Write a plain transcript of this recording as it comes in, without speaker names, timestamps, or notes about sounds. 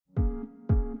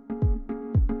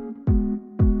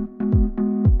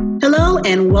Hello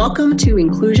and welcome to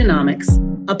Inclusionomics,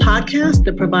 a podcast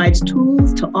that provides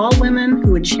tools to all women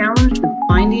who are challenged with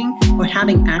finding or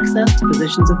having access to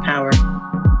positions of power.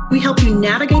 We help you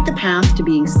navigate the path to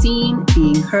being seen,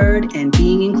 being heard, and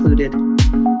being included.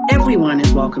 Everyone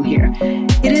is welcome here.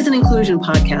 It is an inclusion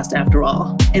podcast after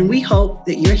all, and we hope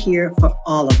that you're here for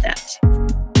all of that.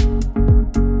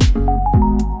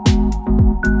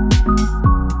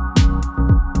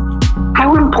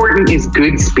 How important is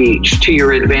good speech to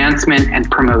your advancement and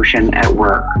promotion at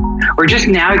work, or just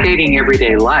navigating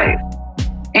everyday life?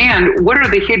 And what are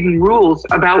the hidden rules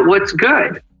about what's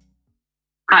good?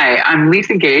 Hi, I'm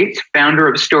Lisa Gates, founder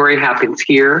of Story Happens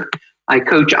Here. I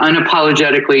coach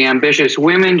unapologetically ambitious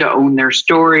women to own their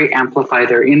story, amplify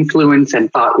their influence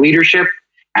and thought leadership,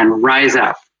 and rise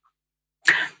up.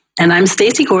 And I'm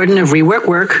Stacey Gordon of Rework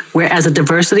Work, where as a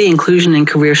diversity, inclusion, and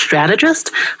career strategist,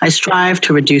 I strive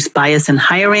to reduce bias in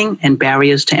hiring and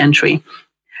barriers to entry.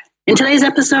 In today's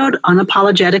episode,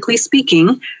 Unapologetically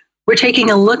Speaking, we're taking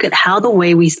a look at how the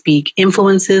way we speak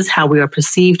influences how we are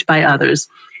perceived by others,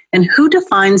 and who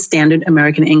defines standard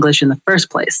American English in the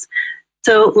first place.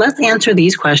 So let's answer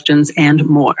these questions and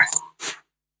more.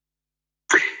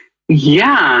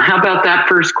 Yeah, how about that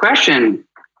first question?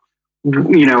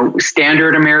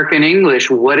 Standard American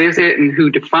English, what is it and who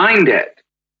defined it?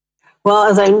 Well,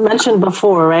 as I mentioned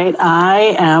before, right,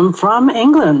 I am from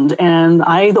England, and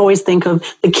I always think of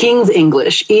the King's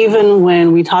English. Even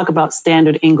when we talk about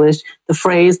standard English, the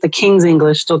phrase the King's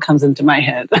English still comes into my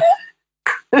head.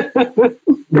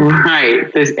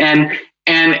 Right.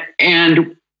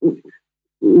 And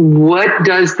what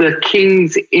does the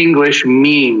King's English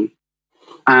mean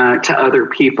to other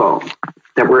people?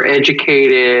 That we're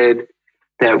educated,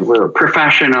 that we're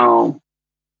professional,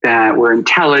 that we're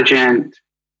intelligent,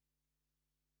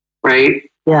 right?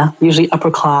 Yeah, usually upper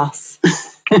class.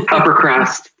 Upper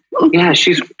crust. Yeah,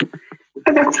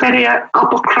 that's very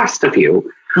upper crust of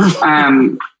you.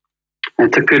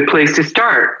 That's a good place to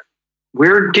start.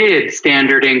 Where did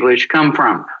standard English come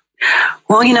from?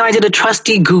 Well, I did a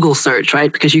trusty Google search,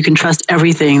 right? Because you can trust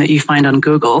everything that you find on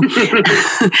Google.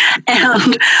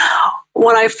 And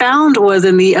what I found was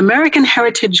in the American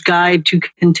Heritage Guide to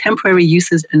Contemporary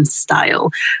Uses and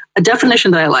Style, a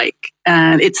definition that I like.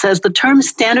 And it says the term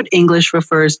standard English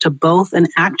refers to both an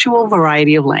actual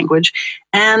variety of language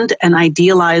and an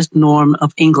idealized norm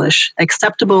of English,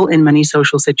 acceptable in many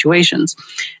social situations.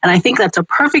 And I think that's a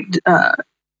perfect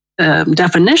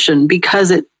definition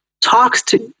because it talks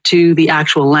to the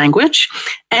actual language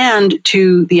and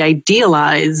to the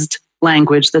idealized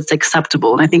language that's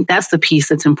acceptable. And I think that's the piece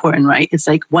that's important, right? It's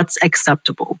like, what's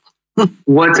acceptable?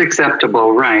 What's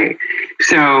acceptable, right?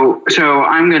 So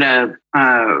I'm going to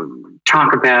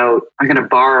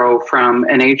borrow from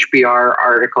an HBR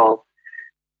article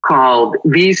called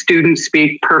 "These Students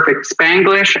Speak Perfect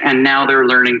Spanglish and Now They're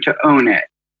Learning to Own It."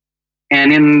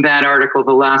 And in that article,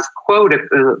 the last quote,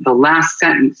 the last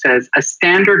sentence says, "A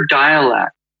standard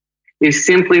dialect is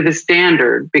simply the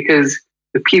standard because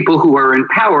the people who are in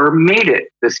power made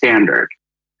it the standard."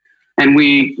 And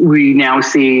we now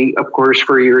see, of course,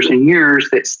 for years and years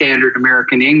that standard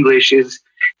American English is,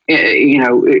 in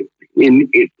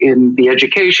the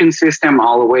education system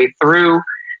all the way through,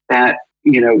 that,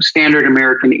 standard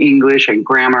American English and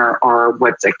grammar are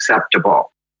what's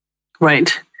acceptable.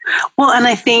 Right. Well, and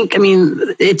I think,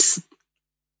 it's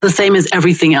the same as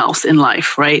everything else in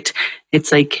life, right?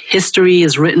 It's like history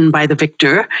is written by the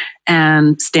victor,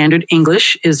 and standard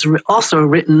English is also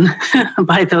written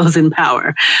by those in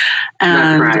power.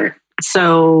 And that's right.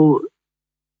 So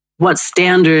what's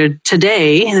standard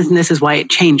today, and this is why it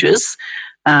changes,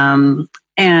 and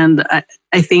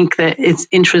I think that it's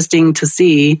interesting to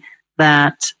see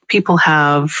that people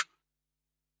have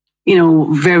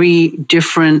very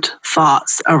different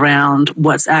thoughts around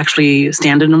what's actually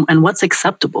standard and what's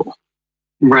acceptable.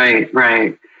 Right.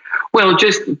 Well,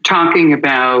 just talking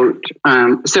about,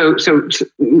 so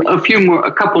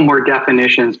a couple more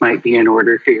definitions might be in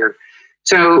order here.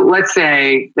 So let's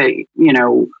say that,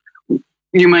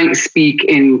 you might speak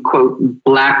in, quote,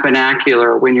 Black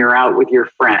vernacular when you're out with your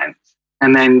friends,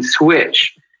 and then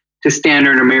switch to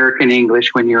standard American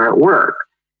English when you're at work.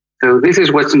 So this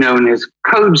is what's known as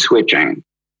code switching.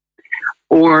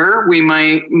 Or we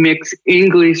might mix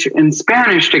English and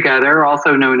Spanish together,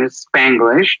 also known as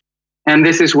Spanglish. And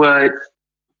this is what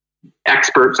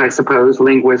experts, I suppose,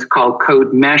 linguists call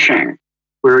code meshing,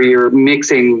 where you're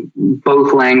mixing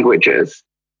both languages.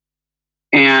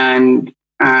 And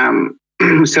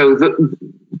so the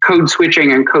code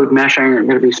switching and code meshing are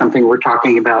going to be something we're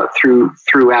talking about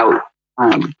throughout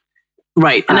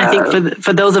Right. And I think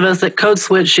for those of us that code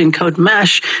switch and code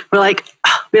mesh, we're like,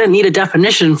 "Oh, we don't need a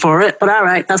definition for it, but all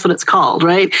right, that's what it's called,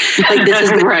 right? Like this has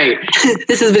been, right.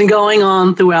 This has been going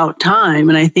on throughout time.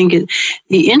 And I think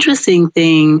the interesting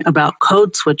thing about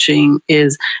code switching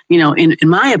is, in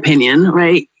my opinion,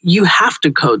 right, you have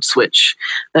to code switch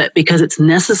because it's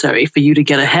necessary for you to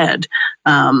get ahead.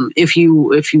 If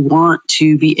you want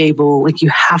to be able, like, you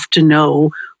have to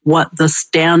know what the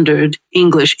standard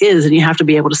English is, and you have to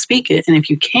be able to speak it. And if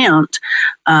you can't,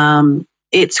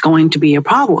 it's going to be a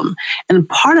problem. And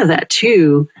part of that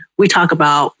too, we talk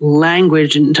about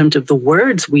language in terms of the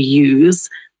words we use,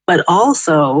 but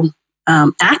also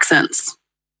accents,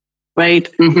 right?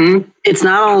 Mm-hmm. It's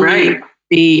not only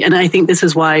and I think this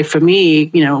is why, for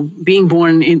me, being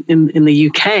born in the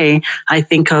UK, I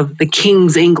think of the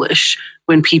King's English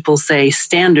when people say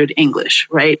standard English,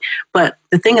 right? But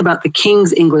the thing about the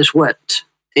King's English, what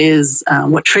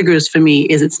triggers for me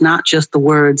is it's not just the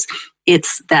words,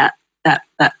 it's that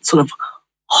sort of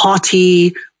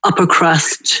haughty upper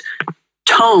crust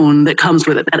tone that comes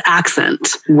with it, that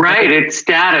accent. Right, it's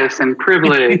status and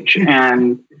privilege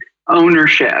and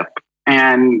ownership,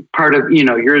 and part of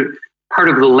you're part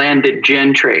of the landed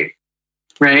gentry,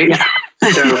 right? Yeah.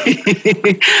 So,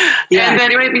 yeah. And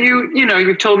then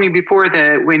you've told me before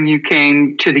that when you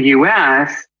came to the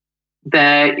U.S.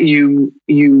 that you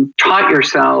taught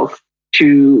yourself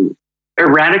to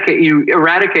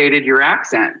eradicated your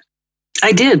accent.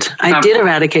 I did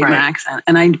eradicate my accent,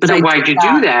 why'd you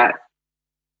do that?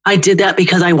 I did that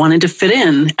because I wanted to fit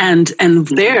in. And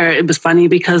there, it was funny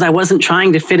because I wasn't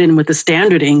trying to fit in with the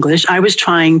standard English. I was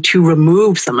trying to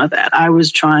remove some of that. I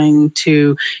was trying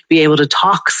to be able to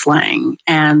talk slang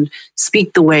and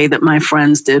speak the way that my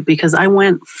friends did, because I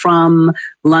went from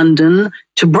London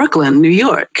to Brooklyn, New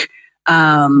York.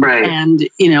 And,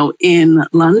 in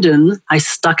London, I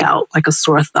stuck out like a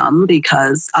sore thumb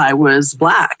because I was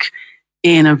Black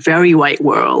in a very white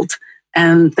world.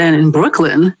 And then in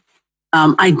Brooklyn,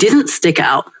 I didn't stick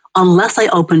out unless I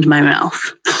opened my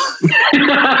mouth.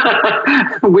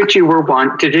 Which you were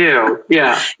wont to do.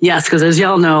 Yeah. Yes, because as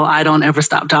y'all know, I don't ever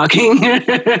stop talking. I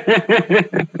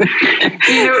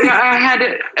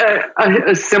had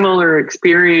a similar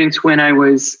experience when I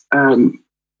was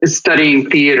studying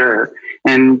theater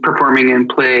and performing in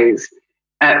plays.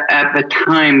 At the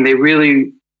time, they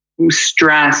really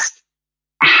stressed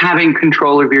having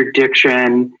control of your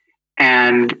diction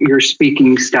and your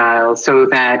speaking style, so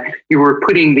that you were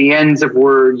putting the ends of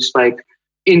words, like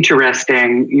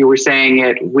interesting, you were saying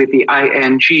it with the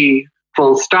ing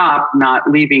full stop, not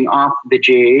leaving off the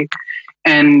G,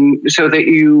 and so that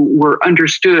you were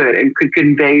understood and could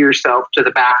convey yourself to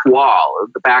the back wall or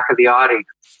the back of the audience.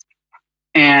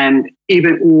 And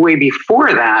even way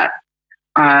before that,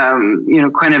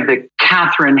 kind of the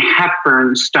Katharine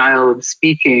Hepburn style of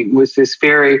speaking was this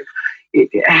it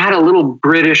had a little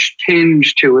British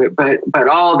tinge to it, but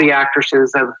all the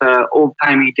actresses of the old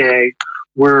timey day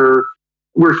were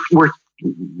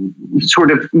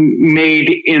sort of made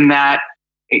in that,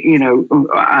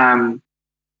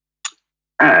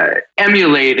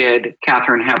 emulated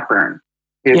Katharine Hepburn.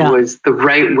 It was the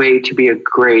right way to be a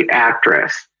great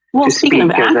actress. Well, to speaking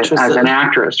speak of actresses, as an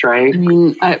actress, right? I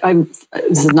mean,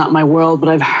 this is not my world,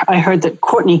 but I heard that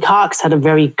Courtney Cox had a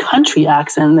very country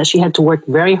accent, that she had to work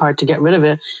very hard to get rid of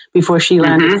it before she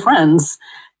landed Friends.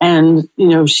 And,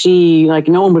 she, like,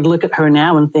 no one would look at her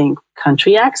now and think,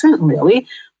 country accent? Really?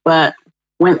 But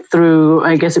went through,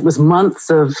 I guess it was months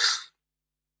of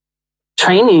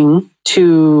training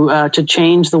to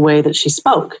change the way that she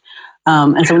spoke.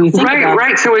 And so when you think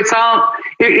right. So it's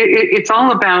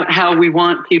all about how we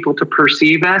want people to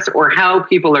perceive us, or how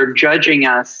people are judging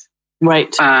us,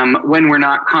 right? When we're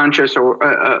not conscious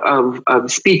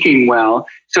of speaking well.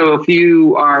 So if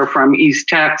you are from East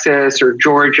Texas or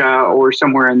Georgia or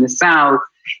somewhere in the South,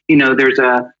 there's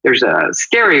a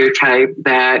stereotype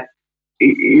that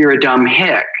you're a dumb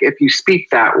hick if you speak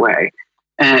that way.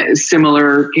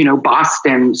 Similar,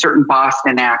 Boston, certain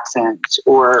Boston accents,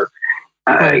 or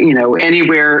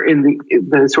anywhere in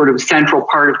the sort of central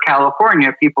part of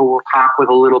California, people will talk with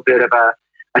a little bit of a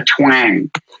twang.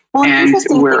 Well, and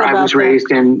where I was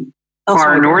raised in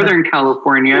far northern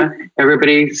California,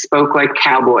 everybody spoke like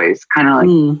cowboys, kind of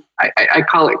like I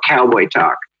call it cowboy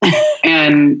talk.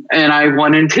 and I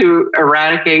wanted to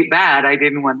eradicate that. I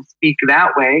didn't want to speak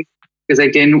that way because I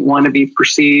didn't want to be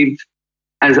perceived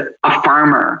as a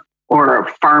farmer or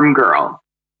a farm girl,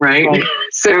 right?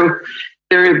 So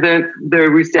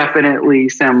there was definitely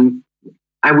some,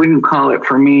 I wouldn't call it,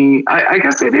 for me, I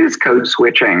guess it is code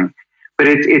switching, but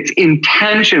it's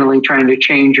intentionally trying to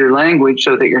change your language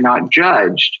so that you're not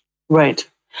judged. Right.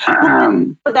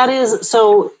 But that is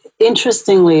so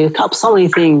interestingly, so many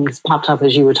things popped up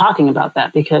as you were talking about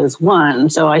that. Because one,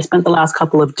 so I spent the last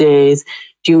couple of days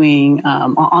doing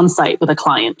on site with a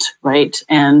client, right,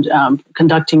 and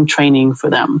conducting training for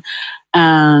them.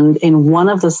 And in one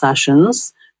of the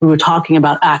sessions, we were talking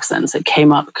about accents. It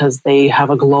came up because they have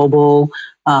a global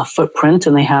footprint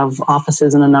and they have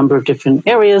offices in a number of different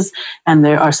areas. And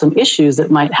there are some issues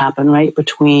that might happen, right,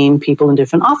 between people in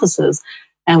different offices.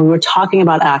 And we were talking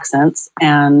about accents,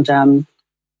 and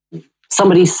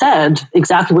somebody said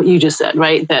exactly what you just said,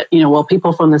 right? That, well,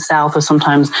 people from the South are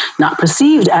sometimes not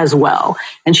perceived as well.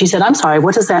 And she said, I'm sorry,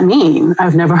 what does that mean?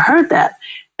 I've never heard that.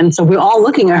 And so we're all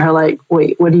looking at her like,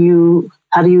 wait,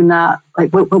 how do you not,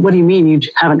 like, what do you mean you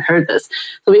haven't heard this?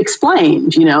 So we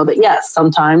explained, that yes,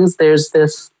 sometimes there's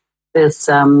this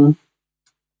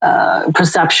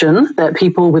perception that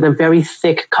people with a very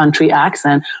thick country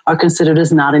accent are considered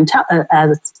as not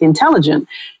as intelligent.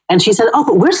 And she said, oh,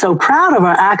 but we're so proud of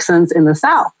our accents in the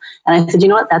South. And I said, you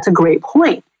know what? That's a great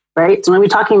point, right? So when we're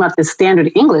talking about this standard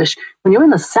English, when you're in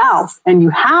the South and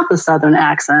you have the Southern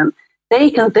accent,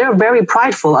 they're very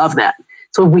prideful of that.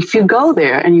 So if you go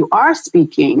there and you are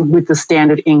speaking with the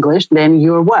standard English, then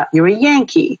you're what? You're a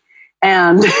Yankee.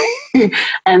 And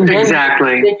and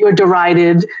then you're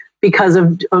derided because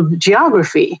of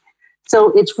geography.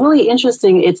 So it's really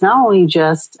interesting. It's not only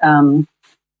just, I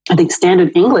think,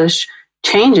 standard English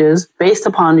changes based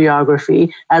upon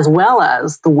geography, as well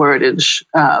as the wordage,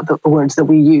 the words that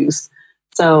we use.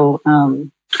 So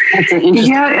that's an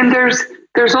interesting. Yeah, and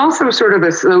there's also sort of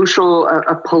a social,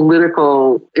 a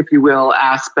political, if you will,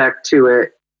 aspect to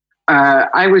it.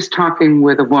 I was talking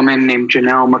with a woman named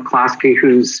Janelle McCloskey,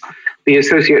 who's the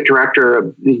associate director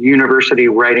of the university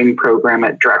writing program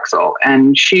at Drexel.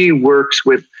 And she works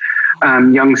with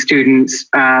young students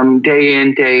day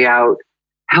in, day out,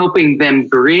 helping them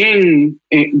bring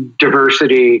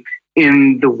diversity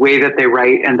in the way that they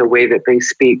write and the way that they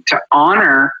speak, to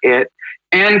honor it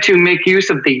and to make use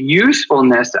of the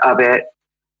usefulness of it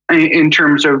in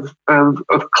terms of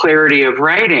clarity of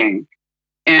writing.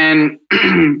 And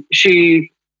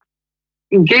she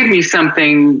gave me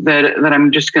something that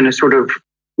I'm just going to sort of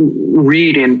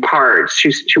read in parts.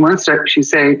 She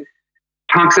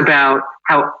talks about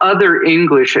how other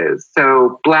Englishes,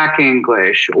 so Black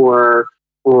English or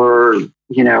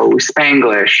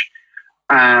Spanglish,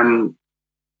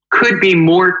 could be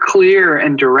more clear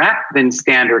and direct than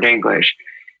standard English.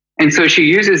 And so she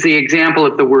uses the example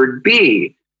of the word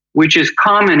be, which is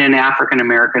common in African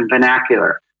American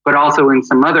vernacular, but also in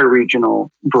some other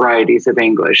regional varieties of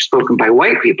English spoken by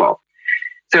white people.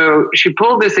 So she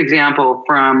pulled this example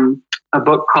from a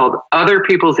book called Other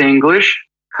People's English,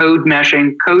 Code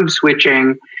Meshing, Code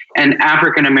Switching, and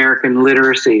African American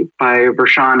Literacy by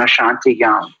Vershawn Ashanti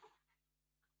Young.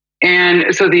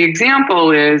 And so the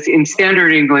example is, in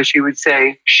standard English, you would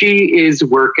say, she is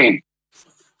working.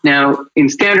 Now, in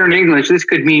standard English, this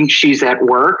could mean she's at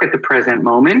work at the present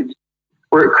moment,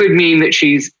 or it could mean that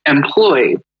she's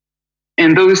employed.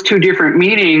 And those two different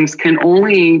meanings can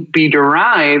only be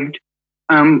derived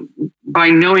by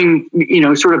knowing,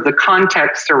 sort of the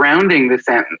context surrounding the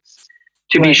sentence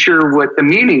to be sure what the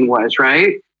meaning was,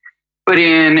 right? But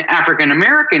in African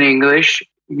American English,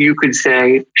 you could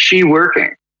say, she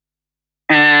working.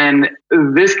 And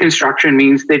this construction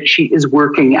means that she is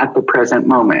working at the present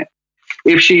moment.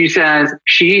 If she says,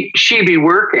 she be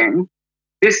working,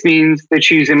 this means that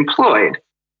she's employed.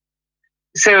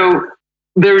 So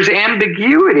there's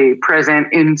ambiguity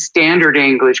present in standard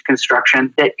English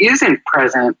construction that isn't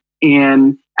present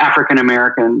in African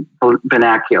American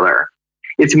vernacular.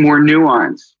 It's more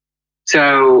nuanced.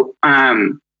 So,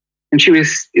 and she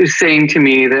was saying to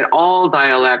me that all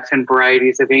dialects and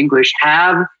varieties of English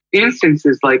have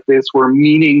instances like this where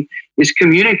meaning is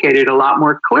communicated a lot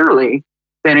more clearly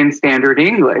than in standard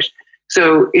English.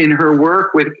 So in her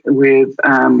work with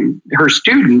her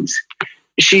students,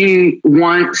 she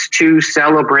wants to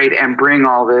celebrate and bring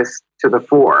all this to the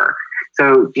fore.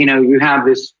 So, you have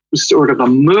this sort of a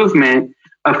movement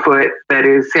afoot that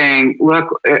is saying,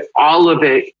 look, all of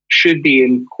it should be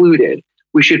included.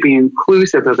 We should be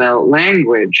inclusive about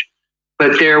language.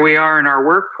 But there we are in our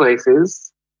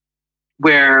workplaces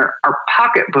where our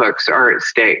pocketbooks are at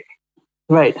stake.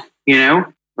 Right.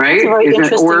 Right?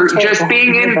 Or just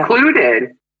being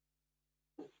included.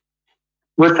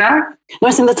 What's that? No,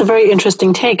 I think that's a very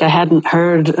interesting take. I hadn't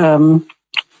heard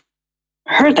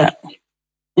that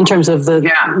in terms of the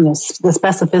the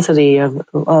specificity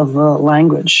of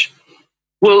language.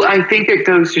 Well, I think it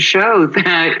goes to show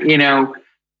that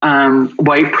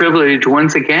white privilege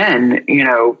once again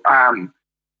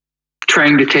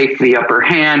trying to take the upper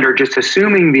hand or just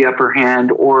assuming the upper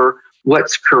hand or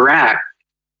what's correct,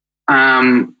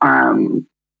 when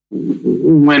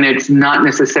it's not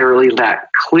necessarily that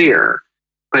clear,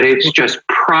 but it's just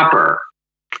proper.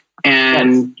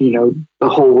 And, the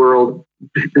whole world,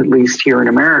 at least here in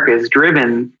America, is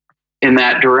driven in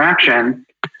that direction.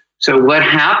 So what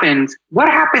happens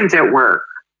at work?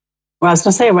 Well, I was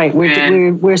going to say, right,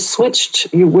 we're switched,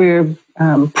 we're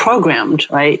programmed,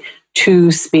 right,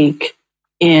 to speak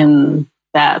in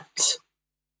that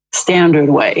standard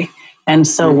way. And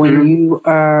so when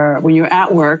you're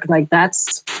at work, like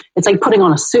it's like putting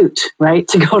on a suit, right,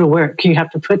 to go to work. You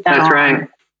have to put that on right.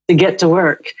 to get to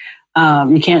work.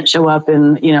 You can't show up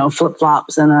in, flip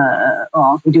flops and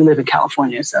we do live in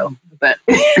California, so, but.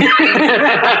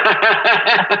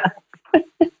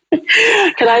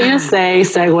 Can I just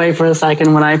segue for a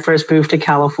second, when I first moved to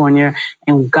California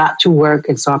and got to work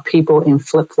and saw people in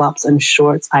flip-flops and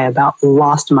shorts, I about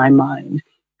lost my mind.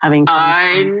 Having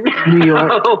come from New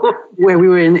York, where we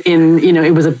were in,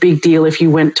 it was a big deal if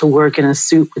you went to work in a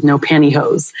suit with no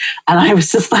pantyhose. And I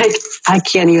was just like, I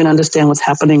can't even understand what's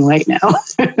happening right now.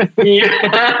 Yeah,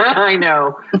 I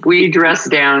know. We dress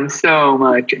down so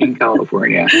much in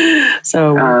California.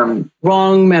 So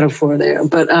wrong metaphor there,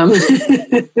 but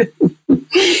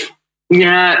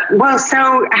yeah. Well,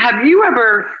 so has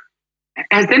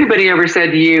anybody ever said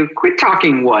to you, quit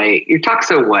talking white? You talk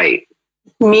so white.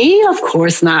 Me? Of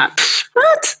course not.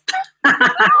 What?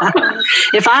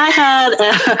 If I had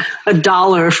a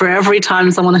 $1 for every time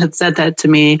someone had said that to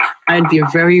me, I'd be a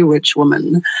very rich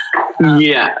woman.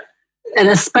 Yeah. And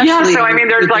especially so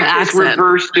there's like this accent.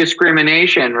 Reverse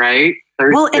discrimination, right?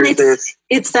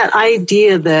 It's that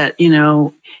idea that,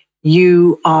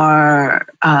 you are,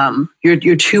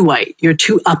 you're too white, you're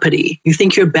too uppity. You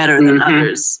think you're better than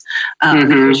others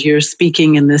because you're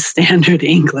speaking in this standard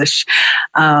English.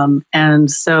 And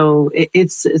so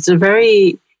it's a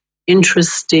very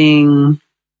interesting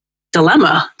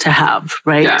dilemma to have,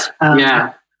 right?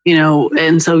 Yeah.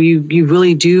 And so you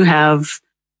really do have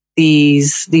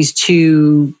these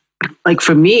two. Like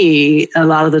for me, a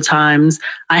lot of the times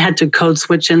I had to code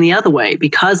switch in the other way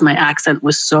because my accent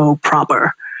was so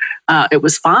proper. It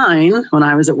was fine when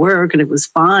I was at work, and it was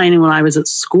fine when I was at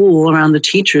school around the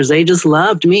teachers. They just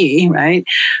loved me, right?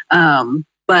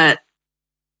 But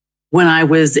when I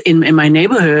was in my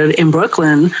neighborhood in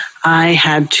Brooklyn, I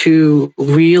had to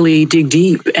really dig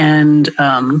deep and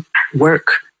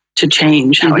work to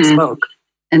change how I spoke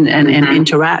and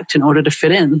interact in order to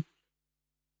fit in.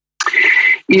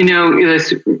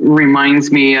 This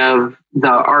reminds me of the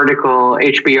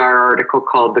HBR article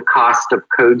called The Cost of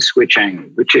Code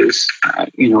Switching, which is, a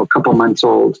couple months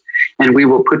old. And we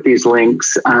will put these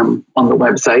links on the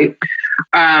website.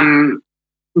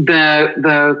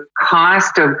 The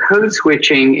cost of code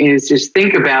switching is just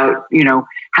think about,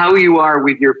 how you are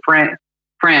with your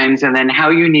friends and then how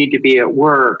you need to be at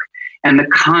work, and the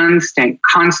constant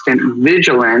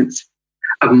vigilance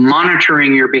of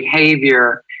monitoring your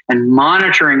behavior and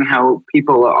monitoring how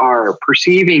people are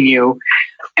perceiving you,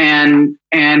 and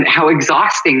how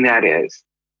exhausting that is.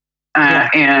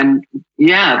 And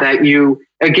that you,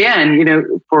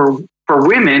 again, for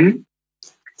women,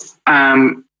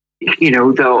 the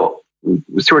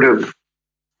sort of,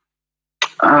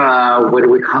 what do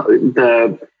we call it?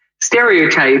 The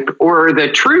stereotype or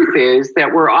the truth is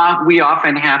that we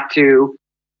often have to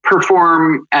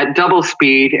perform at double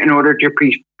speed in order to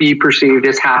be perceived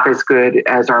as half as good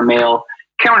as our male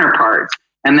counterparts.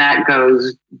 And that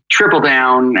goes triple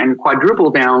down and quadruple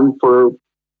down for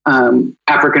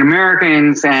African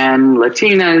Americans and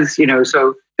Latinas,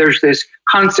 so there's this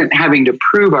constant having to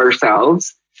prove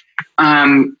ourselves.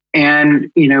 So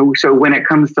when it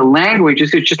comes to language,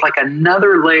 it's just like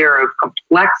another layer of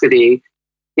complexity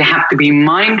you have to be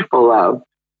mindful of.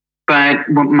 But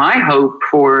my hope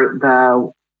for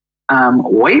the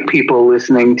white people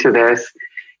listening to this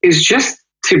is just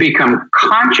to become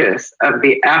conscious of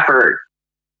the effort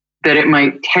that it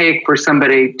might take for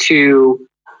somebody to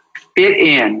fit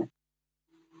in,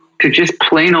 to just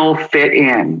plain old fit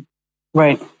in,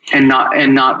 right, and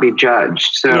not be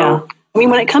judged. So, yeah.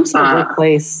 When it comes to the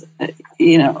workplace,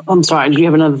 I'm sorry. Do you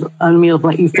have another?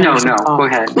 Let you finish. No, go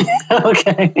ahead.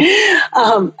 Okay.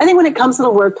 I think when it comes to the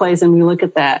workplace, and we look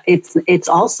at that, it's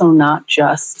also not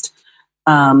just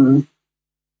the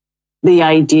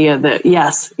idea that,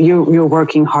 yes, you're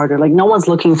working harder. Like, no one's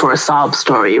looking for a sob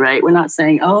story, right? We're not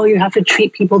saying, oh, you have to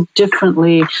treat people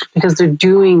differently because they're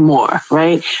doing more,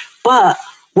 right? But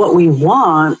what we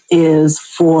want is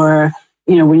for,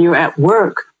 when you're at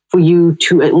work, for you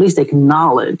to at least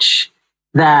acknowledge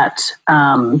that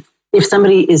if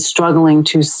somebody is struggling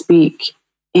to speak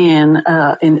in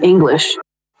English.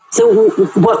 So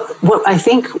what I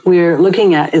think we're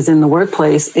looking at is in the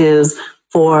workplace is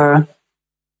for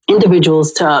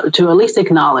individuals to at least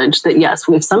acknowledge that, yes,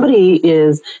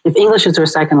 if English is their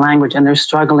second language and they're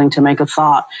struggling to make a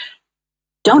thought,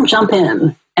 don't jump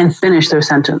in and finish their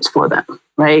sentence for them,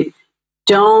 right?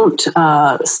 Don't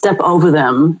step over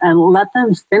them and let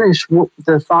them finish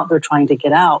the thought they're trying to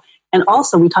get out. And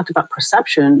also, we talked about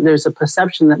perception. There's a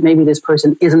perception that maybe this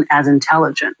person isn't as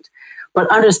intelligent, but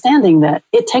understanding that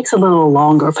it takes a little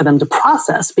longer for them to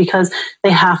process because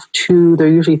they're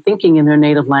usually thinking in their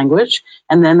native language,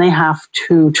 and then they have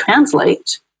to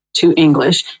translate to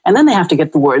English, and then they have to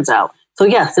get the words out. So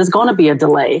yes, there's going to be a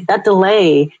delay. That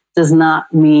delay does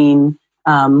not mean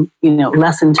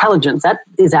less intelligence. That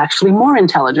is actually more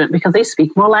intelligent because they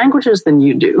speak more languages than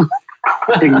you do.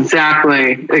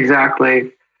 Exactly.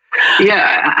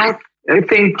 Yeah, I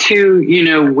think too,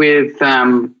 with,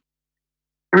 I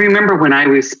remember when I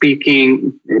was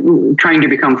trying to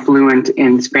become fluent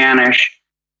in Spanish,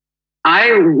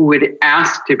 I would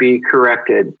ask to be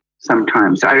corrected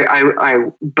sometimes.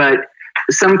 But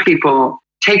some people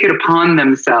take it upon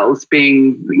themselves,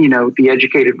 being, the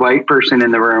educated white person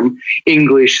in the room,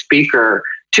 English speaker,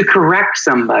 to correct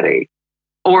somebody.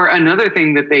 Or another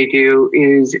thing that they do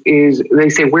is they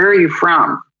say, "Where are you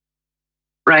from?"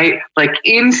 Right? Like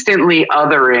instantly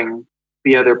othering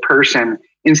the other person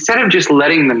instead of just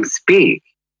letting them speak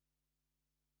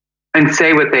and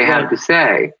say what they have to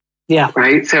say. Yeah.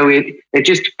 Right. So it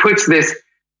just puts this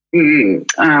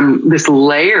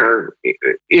layer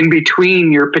in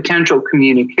between your potential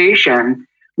communication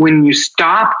when you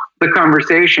stop the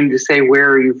conversation to say, "Where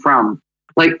are you from?"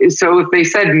 Like, so if they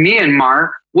said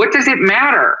Myanmar, what does it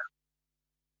matter?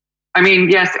 I mean,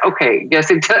 yes, okay,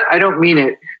 yes, I don't mean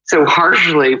it so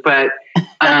harshly, but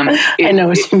I know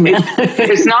what you mean.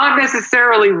 It's not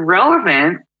necessarily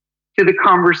relevant to the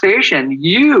conversation.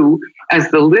 You, as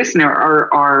the listener,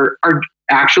 are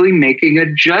actually making a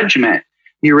judgment.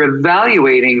 You're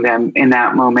evaluating them in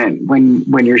that moment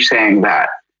when you're saying that,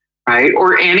 right?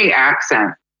 Or any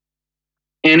accent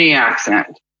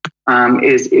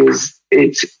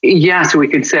it's yes, we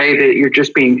could say that you're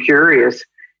just being curious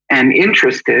and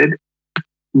interested,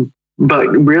 but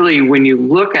really, when you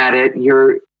look at it,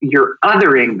 you're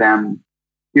othering them.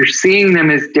 You're seeing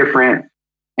them as different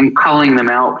and calling them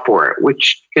out for it,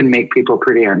 which can make people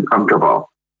pretty uncomfortable.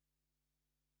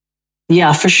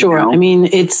 Yeah, for sure. I mean,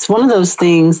 it's one of those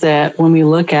things that when we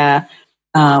look at,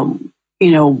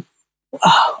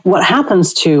 what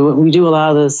happens to, we do a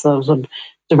lot of this sort of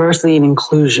diversity and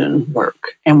inclusion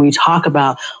work, and we talk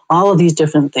about all of these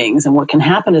different things. And what can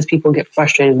happen is people get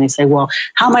frustrated and they say, "Well,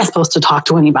 how am I supposed to talk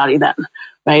to anybody then?"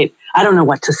 Right? I don't know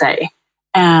what to say.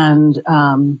 And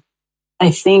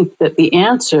I think that the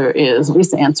answer is, at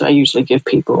least the answer I usually give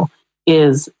people,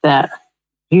 is that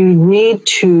you need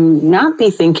to not be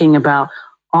thinking about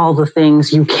all the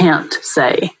things you can't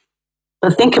say,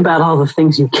 but think about all the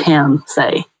things you can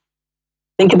say.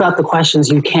 Think about the questions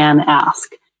you can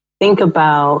ask. Think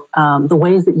about the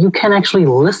ways that you can actually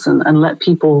listen and let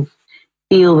people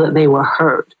feel that they were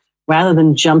heard. Rather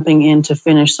than jumping in to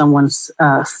finish someone's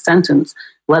sentence,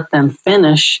 let them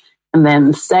finish and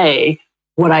then say,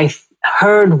 "What I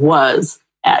heard was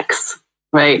X,"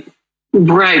 right?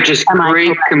 Right, just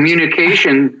great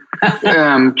communication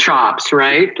chops,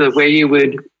 right? The way you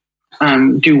would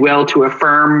do well to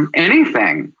affirm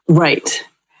anything. Right.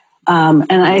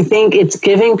 And I think it's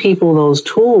giving people those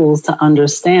tools to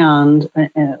understand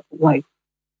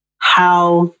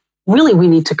how really we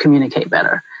need to communicate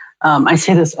better. I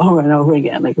say this over and over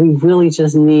again, like we really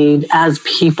just need, as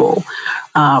people,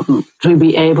 to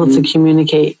be able to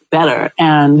communicate better.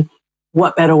 And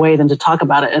what better way than to talk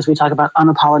about it as we talk about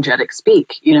unapologetic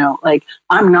speak? Like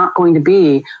I'm not going to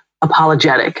be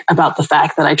apologetic about the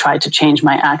fact that I tried to change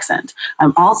my accent.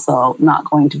 I'm also not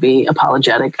going to be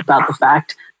apologetic about the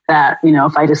fact that,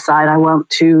 if I decide I want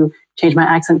to change my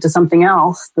accent to something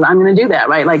else, that I'm going to do that,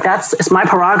 right? Like it's my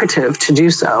prerogative to do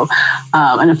so.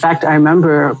 And in fact, I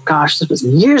remember, gosh, this was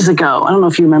years ago. I don't know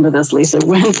if you remember this, Lisa,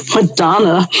 when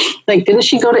Madonna, like, didn't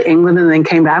she go to England and then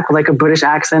came back with like a British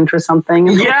accent or something?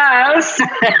 Yes.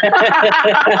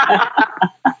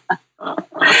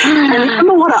 And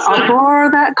remember what an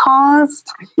uproar that caused?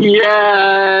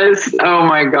 Yes. Oh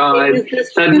my God.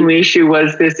 Suddenly she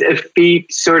was this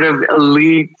effete sort of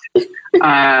elite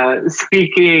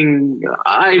speaking.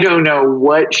 I don't know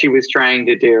what she was trying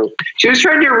to do. She was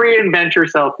trying to reinvent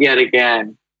herself yet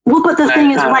again. Well, but the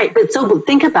thing is, right. But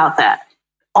think about that.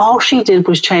 All she did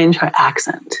was change her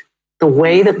accent, the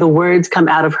way that the words come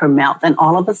out of her mouth. And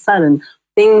all of a sudden,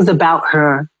 things about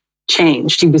her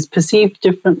changed. She was perceived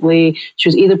differently. She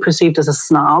was either perceived as a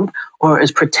snob or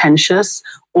as pretentious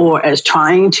or as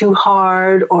trying too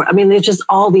hard, or, I mean, there's just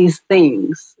all these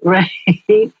things, right?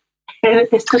 And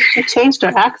it's just, she changed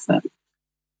her accent.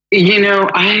 You know,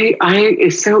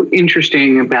 it's so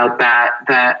interesting about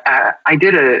that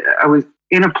I was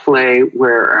in a play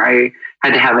where I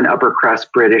had to have an upper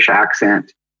crust British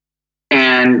accent.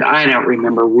 And I don't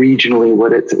remember regionally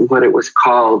what it was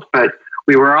called, but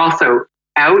we were also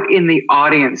out in the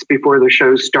audience before the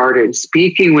show started,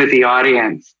 speaking with the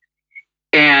audience.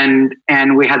 And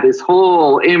we had this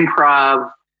whole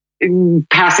improv,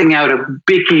 passing out of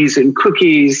bickies and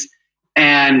cookies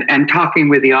and talking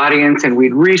with the audience. And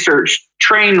we'd research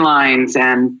train lines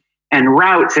and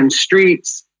routes and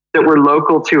streets that were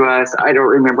local to us. I don't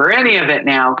remember any of it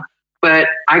now, but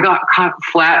I got caught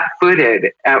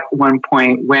flat-footed at one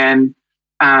point when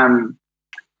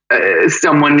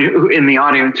someone in the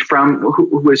audience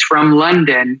who was from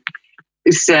London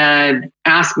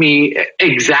asked me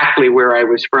exactly where I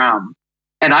was from.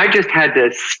 And I just had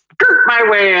to skirt my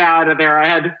way out of there. I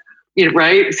had,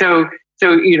 right? So,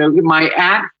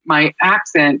 my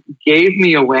accent gave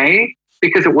me away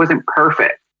because it wasn't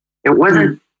perfect. It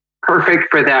wasn't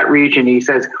perfect for that region. He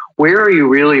says, where are you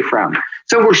really from?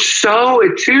 So we're so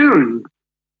attuned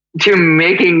to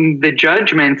making the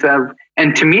judgments of,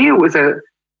 and to me,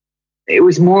 it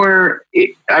was more,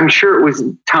 I'm sure it was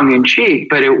tongue in cheek,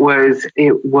 but it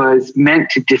was meant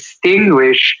to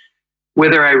distinguish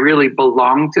whether I really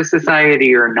belong to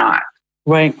society or not.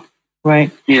 Right.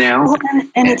 Right. Well,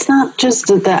 and it's not just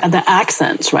the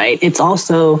accents, right? It's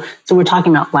also, so we're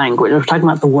talking about language, we're talking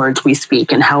about the words we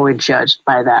speak and how we're judged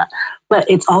by that. But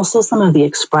it's also some of the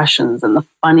expressions and the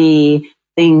funny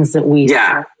things that we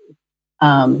say.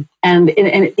 And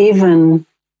even,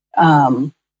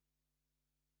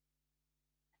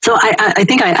 so I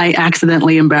think I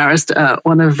accidentally embarrassed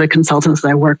one of the consultants that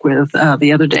I work with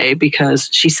the other day because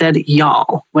she said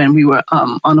y'all when we were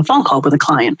on a phone call with a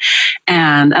client,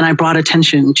 and I brought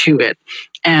attention to it,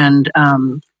 and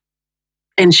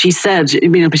she said,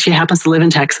 but she happens to live in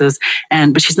Texas,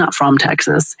 but she's not from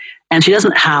Texas, and she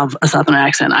doesn't have a Southern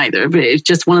accent either. But it's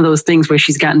just one of those things where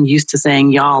she's gotten used to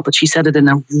saying y'all, but she said it in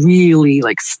a really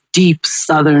deep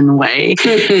Southern way,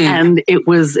 and it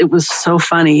was so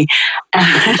funny.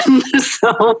 And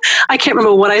so I can't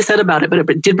remember what I said about it, but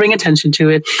it did bring attention to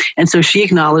it. And so she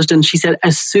acknowledged, and she said,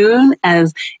 as soon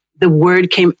as the word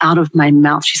came out of my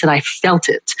mouth, she said, I felt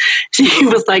it. She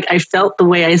was like, I felt the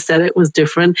way I said it was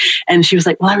different. And she was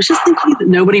like, well, I was just thinking that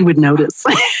nobody would notice.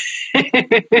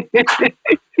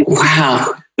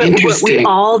 Wow. Interesting. We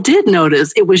all did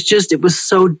notice. It was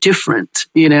so different,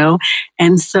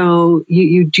 And so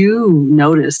you do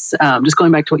notice, just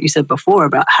going back to what you said before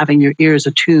about having your ears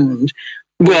attuned.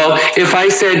 Well, if I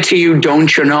said to you,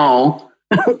 don't you know?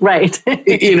 Right.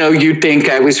 You'd think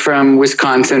I was from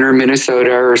Wisconsin or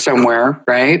Minnesota or somewhere,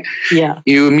 right? Yeah.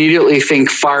 You immediately think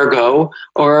Fargo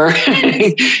or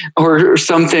or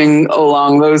something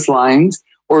along those lines,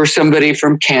 or somebody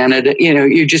from Canada.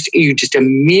 You just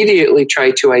immediately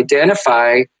try to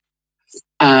identify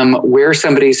where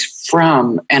somebody's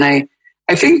from. And I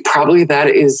think probably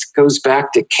that goes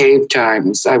back to cave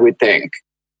times, I would think,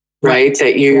 right?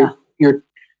 That you're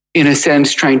in a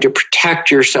sense trying to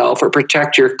protect yourself or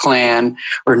protect your clan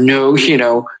or know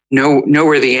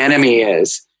where the enemy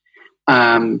is.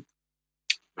 So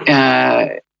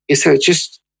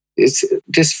it's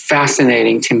just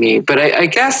fascinating to me. But I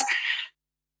guess,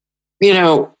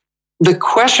 the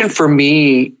question for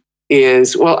me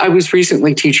is, well, I was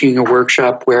recently teaching a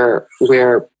workshop where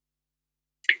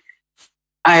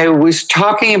I was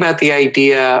talking about the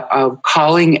idea of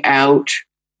calling out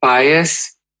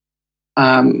bias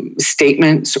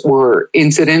statements or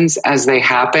incidents as they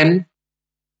happen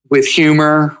with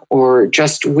humor or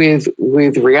just with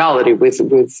reality, with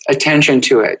attention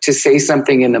to it, to say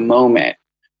something in the moment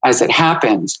as it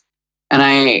happens.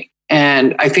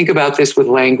 And I think about this with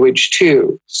language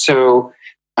too. So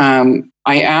I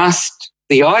asked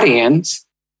the audience,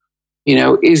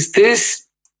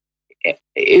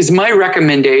 is my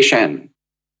recommendation,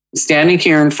 standing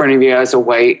here in front of you as a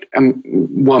white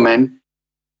woman,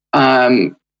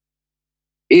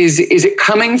 is it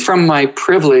coming from my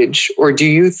privilege, or do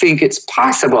you think it's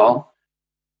possible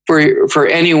for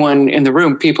anyone in the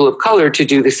room, people of color, to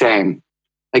do the same?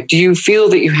 Do you feel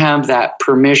that you have that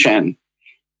permission?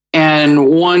 And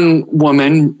one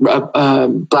woman, a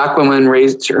Black woman,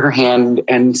 raised her hand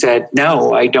and said,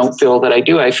 no, I don't feel that I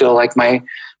do. I feel like my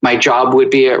job would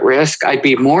be at risk. I'd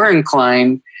be more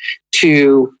inclined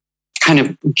to kind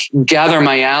of gather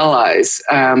my allies,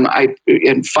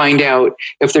 and find out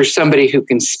if there's somebody who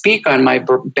can speak on my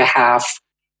behalf,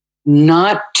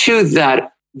 not to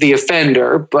the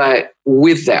offender, but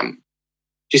with them.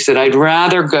 She said, I'd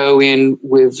rather go in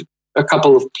with a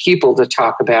couple of people to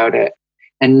talk about it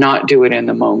and not do it in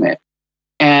the moment.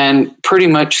 And pretty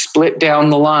much split down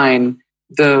the line,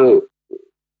 the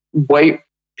white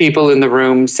people in the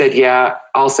room said, yeah,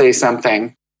 I'll say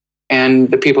something. And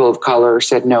the people of color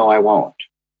said, no, I won't.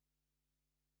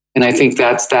 And I think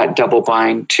that's that double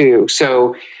bind too.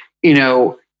 So,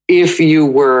 if you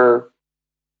were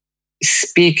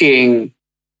speaking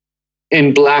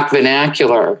in Black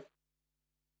vernacular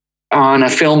on a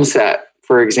film set,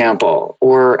 for example,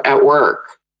 or at work,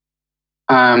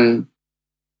 I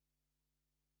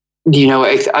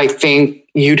think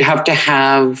you'd have to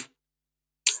have,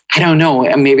 I don't know,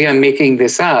 maybe I'm making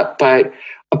this up, but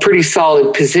a pretty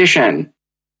solid position.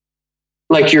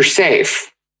 Like you're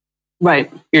safe.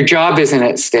 Right. Your job isn't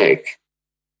at stake.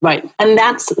 Right. And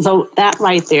that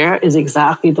right there is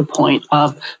exactly the point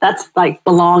that's like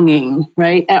belonging,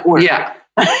 right? At work. Yeah.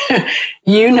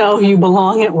 You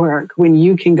belong at work when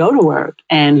you can go to work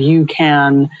and you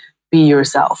can be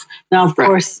yourself. Now, of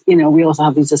course, we also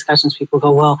have these discussions. People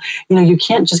go, well, you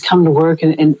can't just come to work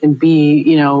and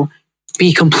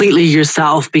be completely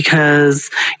yourself because,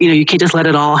 you can't just let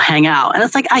it all hang out. And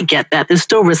it's like, I get that. There's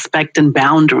still respect and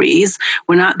boundaries.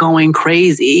 We're not going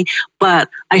crazy, but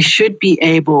I should be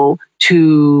able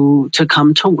to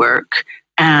come to work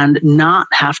and not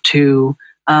have to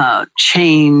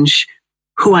change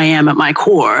who I am at my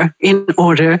core in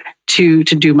order to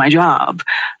do my job.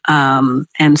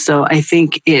 And so I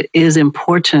think it is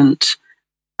important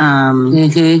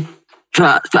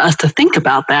for us to think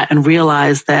about that and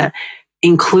realize that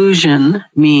inclusion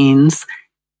means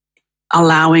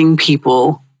allowing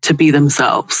people to be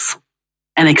themselves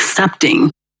and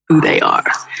accepting who they are,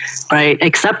 right?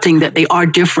 Accepting that they are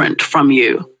different from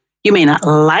you. You may not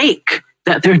like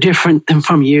that they're different than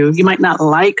from you. You might not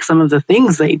like some of the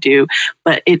things they do,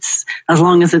 but it's as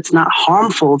long as it's not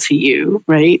harmful to you,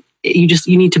 right? You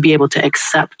need to be able to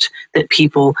accept that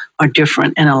people are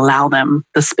different and allow them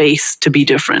the space to be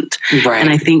different. Right. And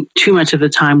I think too much of the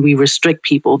time we restrict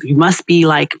people. You must be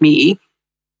like me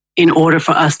in order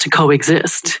for us to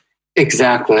coexist.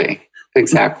 Exactly.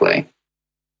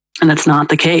 And that's not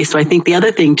the case. So I think the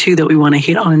other thing too that we want to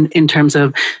hit on in terms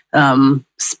of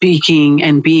speaking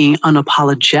and being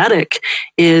unapologetic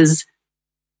is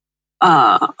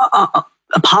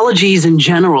apologies in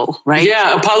general, right?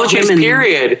 Yeah, apologies,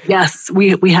 period. Yes,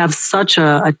 we have such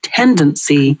a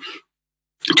tendency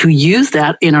to use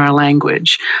that in our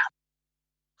language.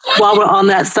 While we're on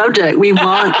that subject, we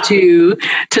want to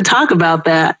talk about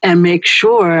that and make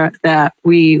sure that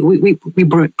we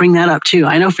bring that up too.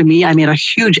 I know for me, I made a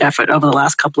huge effort over the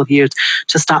last couple of years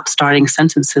to stop starting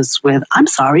sentences with "I'm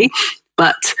sorry,"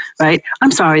 but right,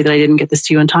 I'm sorry that I didn't get this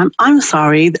to you in time. I'm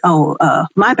sorry. Oh,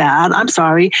 my bad. I'm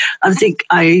sorry. I think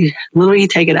I literally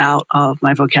take it out of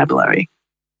my vocabulary.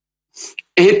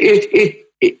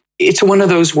 It's one of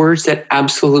those words that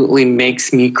absolutely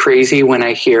makes me crazy when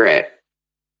I hear it.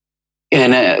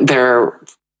 And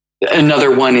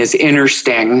another one is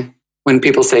intersting. When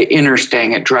people say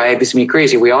intersting, it drives me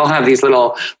crazy. We all have these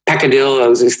little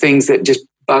peccadillos, these things that just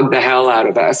bug the hell out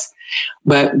of us.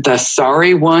 But the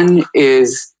sorry one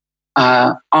is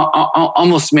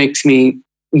almost makes me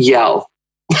yell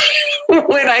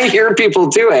when I hear people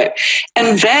do it.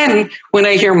 And then when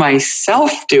I hear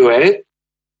myself do it,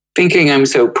 thinking I'm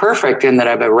so perfect and that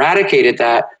I've eradicated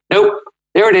that, nope,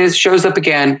 there it is, shows up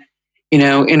again. In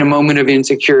a moment of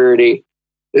insecurity,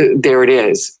 there it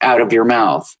is, out of your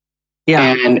mouth.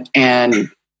 Yeah. And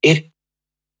it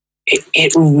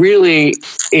really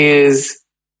is,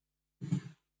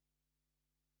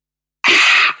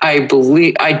 I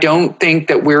don't think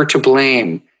that we're to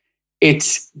blame.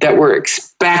 It's that we're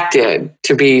expected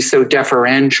to be so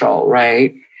deferential,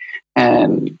 right?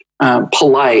 And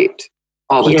polite.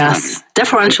 All the time.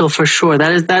 Deferential for sure.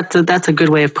 That's a good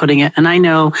way of putting it. And I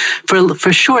know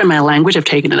for sure in my language, I've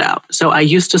taken it out. So I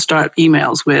used to start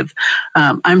emails with,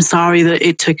 "I'm sorry that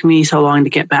it took me so long to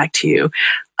get back to you,"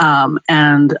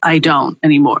 and I don't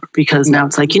anymore because now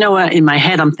it's like, you know what? In my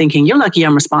head, I'm thinking, "You're lucky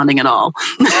I'm responding at all."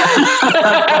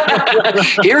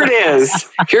 Here it is.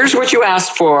 Here's what you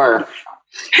asked for.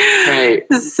 Right.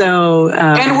 So,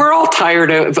 and we're all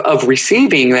tired of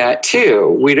receiving that too.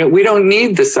 We don't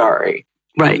need the sorry.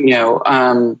 Right.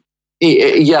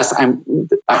 Yes,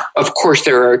 of course,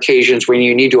 there are occasions when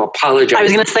you need to apologize. I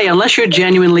was going to say, unless you're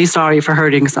genuinely sorry for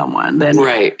hurting someone, then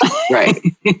right.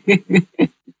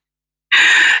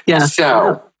 yeah.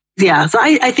 So Yeah, so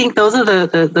I think those are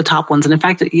the top ones. And in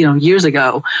fact, years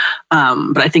ago,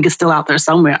 but I think it's still out there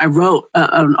somewhere, I wrote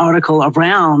an article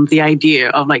around the idea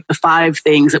of like the 5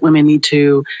 things that women need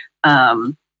to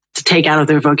take out of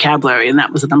their vocabulary. And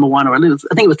that was the number one, or I think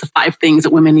it was the 5 things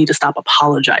that women need to stop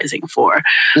apologizing for,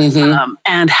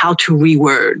 and how to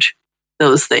reword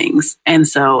those things. And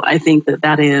so I think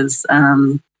that is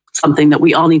something that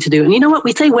we all need to do. And you know what?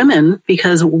 We say women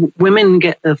because women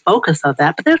get the focus of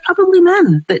that, but there's probably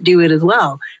men that do it as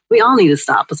well. We all need to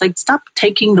stop. It's like, stop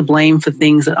taking the blame for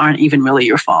things that aren't even really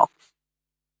your fault.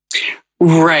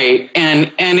 Right.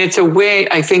 And it's a way,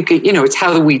 I think, it's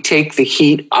how we take the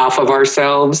heat off of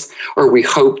ourselves, or we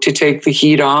hope to take the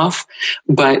heat off.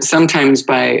 But sometimes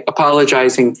by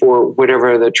apologizing for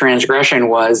whatever the transgression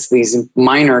was, these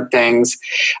minor things,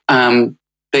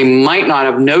 they might not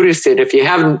have noticed it if you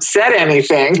haven't said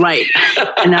anything. Right.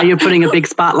 And now you're putting a big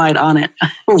spotlight on it.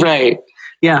 Right.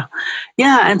 Yeah.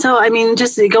 Yeah. And so, I mean,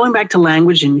 just going back to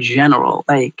language in general,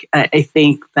 like, I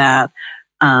think that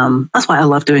that's why I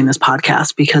love doing this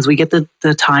podcast, because we get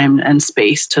the time and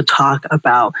space to talk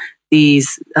about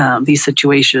these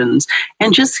situations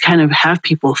and just kind of have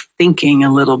people thinking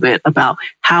a little bit about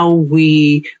how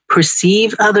we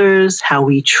perceive others, how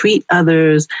we treat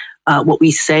others, what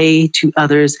we say to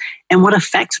others, and what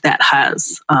effect that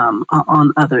has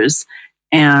on others.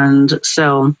 And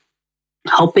so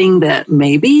hoping that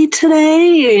maybe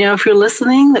today, if you're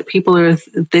listening, that people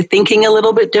they're thinking a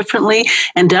little bit differently,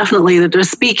 and definitely that they're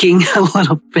speaking a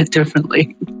little bit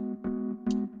differently.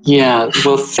 Yeah.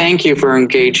 Well, thank you for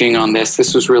engaging on this.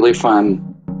 This was really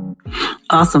fun.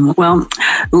 Awesome. Well,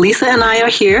 Lisa and I are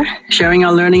here sharing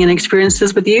our learning and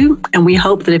experiences with you. And we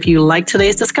hope that if you like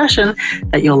today's discussion,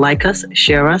 that you'll like us,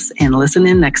 share us, and listen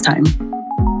in next time.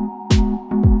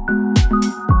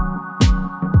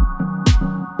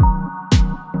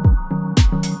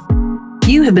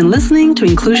 You have been listening to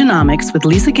Inclusionomics with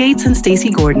Lisa Gates and Stacey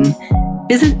Gordon.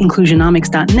 Visit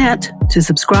inclusionomics.net to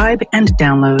subscribe and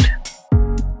download.